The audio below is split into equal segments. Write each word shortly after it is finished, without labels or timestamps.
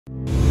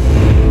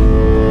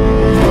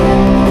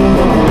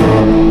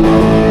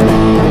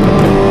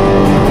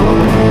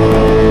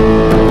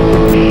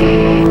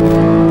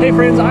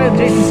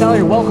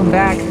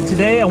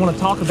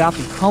about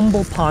the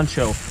Humble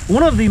Poncho,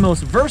 one of the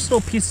most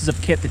versatile pieces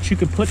of kit that you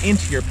can put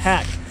into your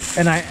pack.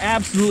 And I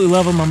absolutely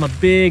love them. I'm a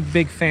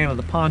big fan of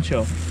the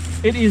poncho.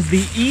 It is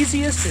the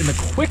easiest and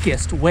the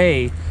quickest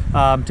way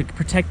to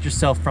protect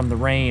yourself from the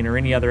rain or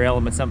any other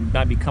elements that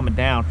might be coming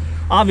down.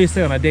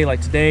 Obviously, on a day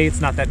like today,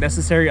 it's not that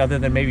necessary, other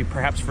than maybe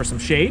perhaps for some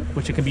shade,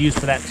 which it can be used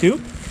for that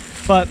too.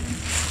 But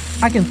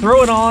I can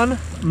throw it on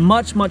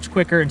much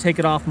quicker and take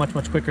it off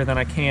much quicker than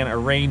I can a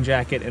rain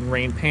jacket and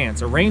rain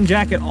pants. A rain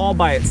jacket all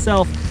by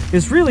itself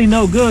is really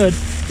no good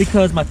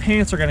because my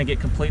pants are going to get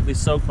completely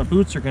soaked, my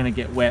boots are going to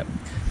get wet.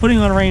 Putting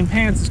on rain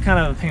pants is kind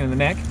of a pain in the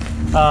neck.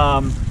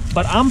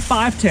 But I'm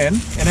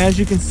 5'10", and as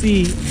you can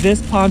see, this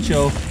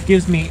poncho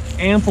gives me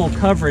ample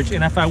coverage,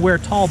 and if I wear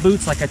tall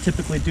boots like I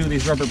typically do,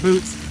 these rubber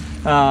boots,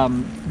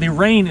 the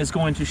rain is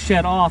going to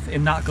shed off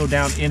and not go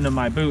down into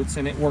my boots,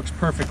 and it works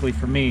perfectly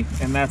for me,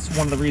 and that's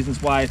one of the reasons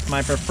why it's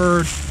my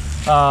preferred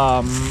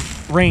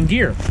rain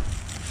gear.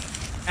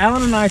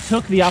 Alan and I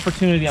took the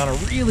opportunity on a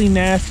really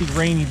nasty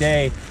rainy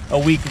day a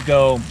week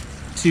ago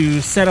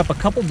to set up a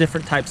couple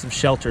different types of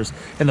shelters,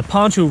 and the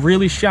poncho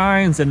really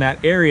shines in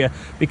that area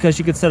because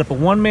you can set up a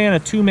one-man, a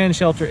two-man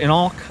shelter in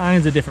all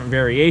kinds of different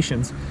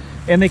variations,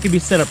 and they can be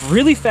set up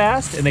really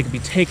fast and they can be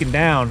taken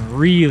down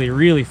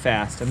really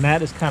fast, and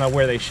that is kind of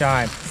where they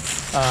shine.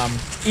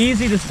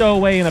 Easy to stow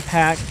away in a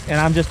pack, and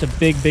I'm just a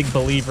big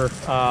believer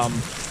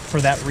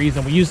for that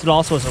reason. We used it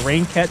also as a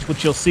rain catch,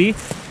 which you'll see,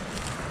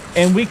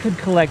 and we could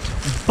collect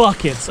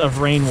buckets of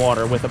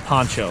rainwater with a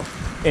poncho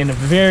in a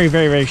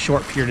very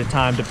short period of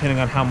time, depending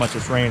on how much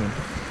it's raining.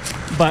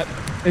 But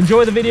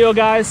enjoy the video,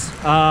 guys,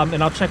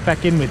 and I'll check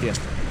back in with you.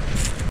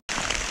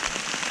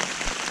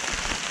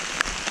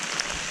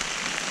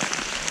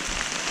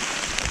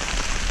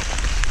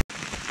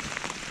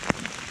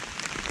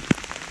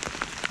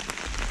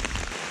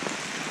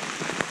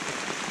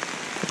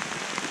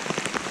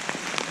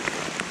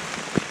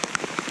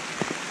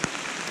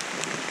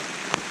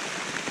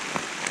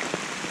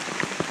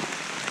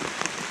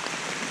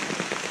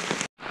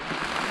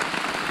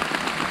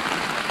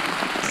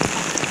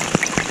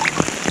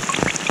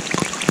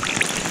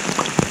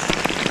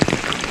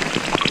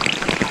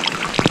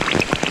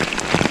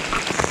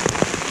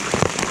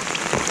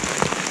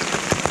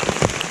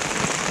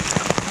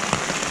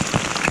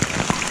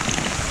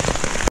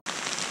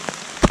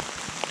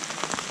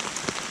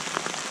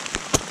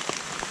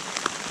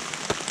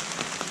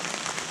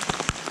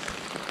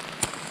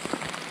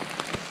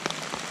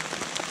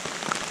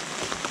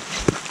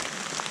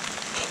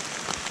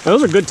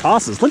 Those are good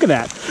tosses. Look at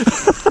that.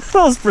 That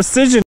was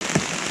precision.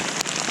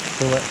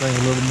 Pull that thing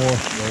a little more.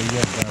 There you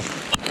go, guys.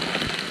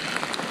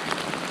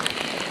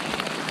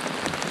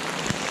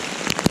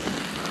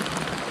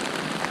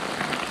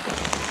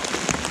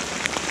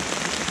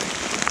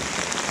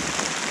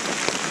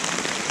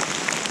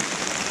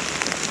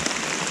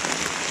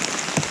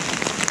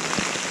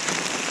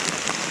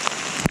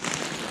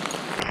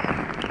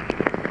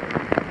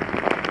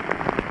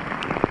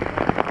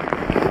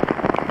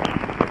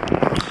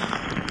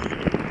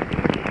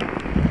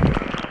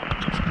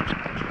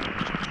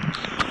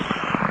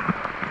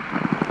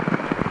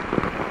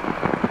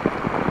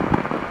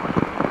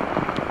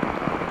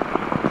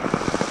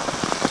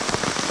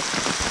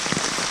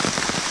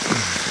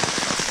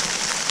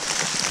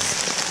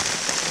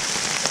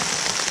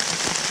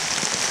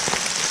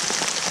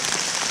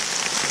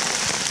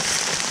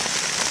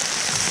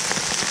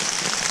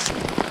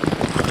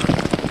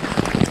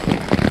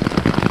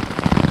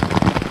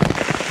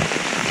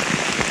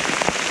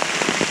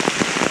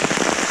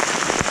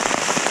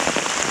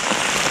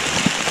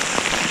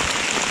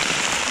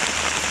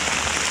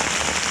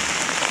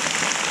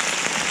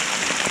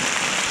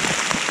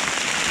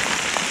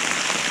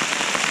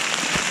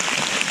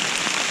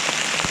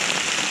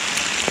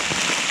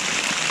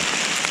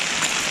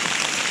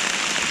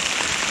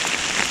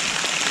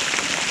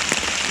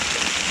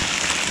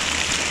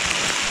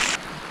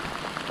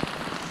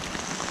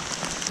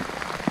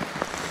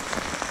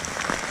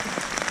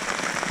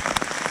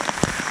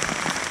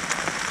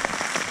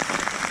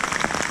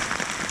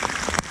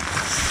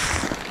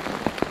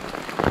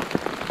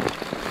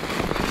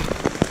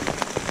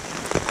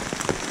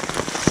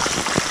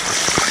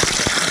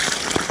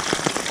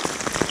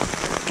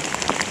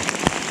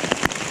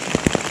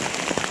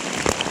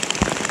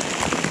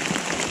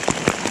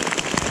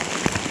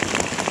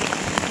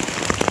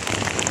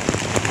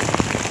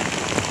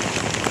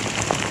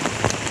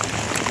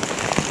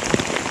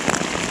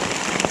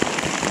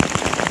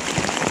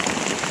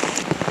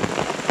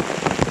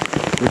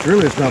 Which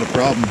really is not a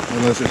problem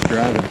unless it's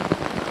driving.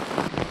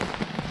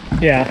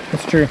 Yeah,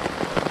 that's true.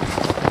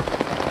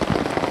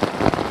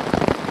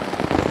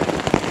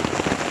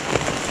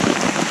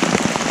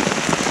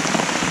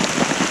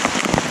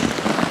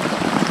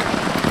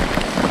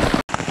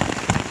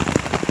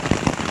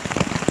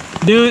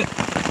 Do it.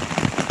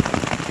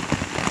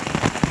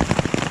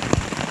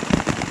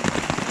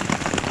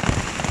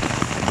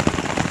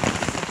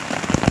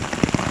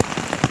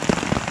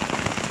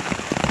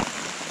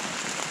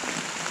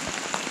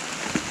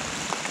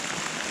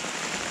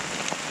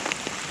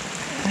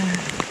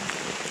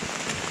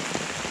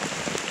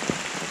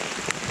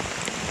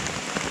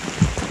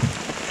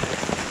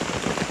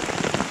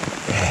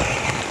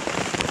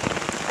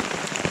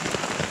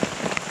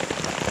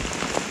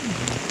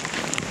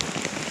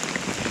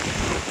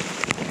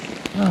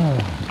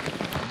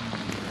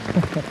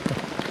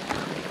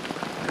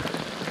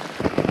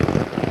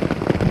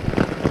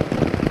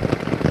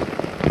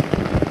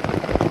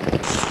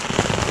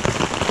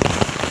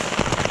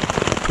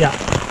 Yeah,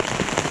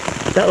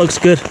 that looks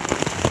good.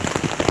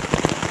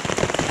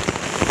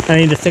 I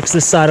need to fix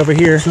this side over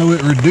here. So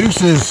it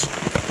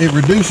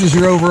reduces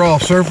your overall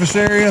surface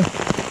area,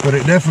 but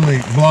it definitely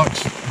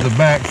blocks the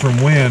back from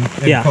wind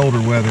in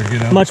colder weather, you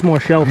know. Much more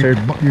sheltered.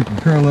 You can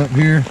curl up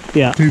here.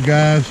 Yeah. 2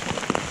 guys.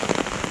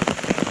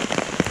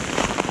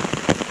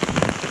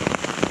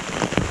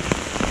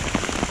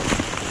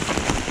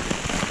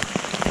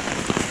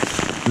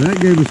 That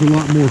gave us a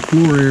lot more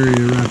floor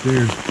area right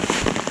there.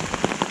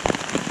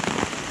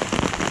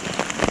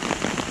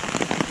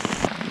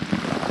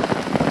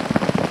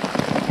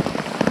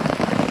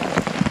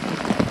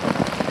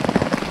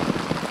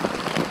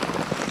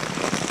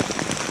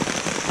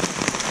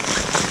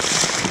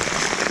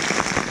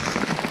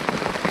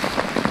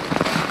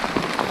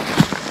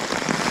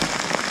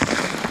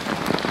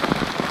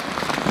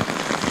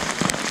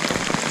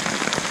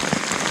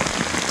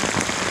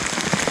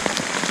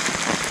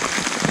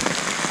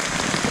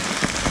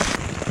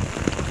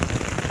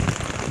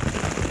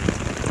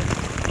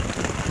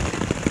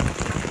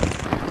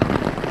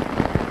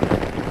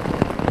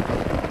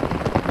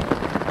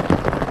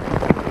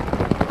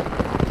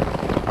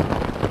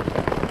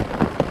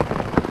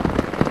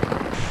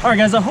 All right,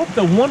 guys, I hope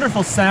the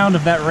wonderful sound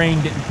of that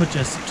rain didn't put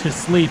you to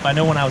sleep. I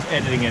know when I was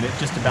editing it, it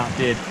just about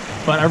did.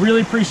 But I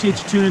really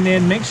appreciate you tuning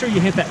in. Make sure you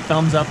hit that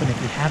thumbs up, and if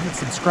you haven't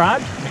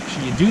subscribed, make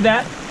sure you do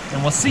that.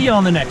 And we'll see you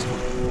on the next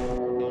one.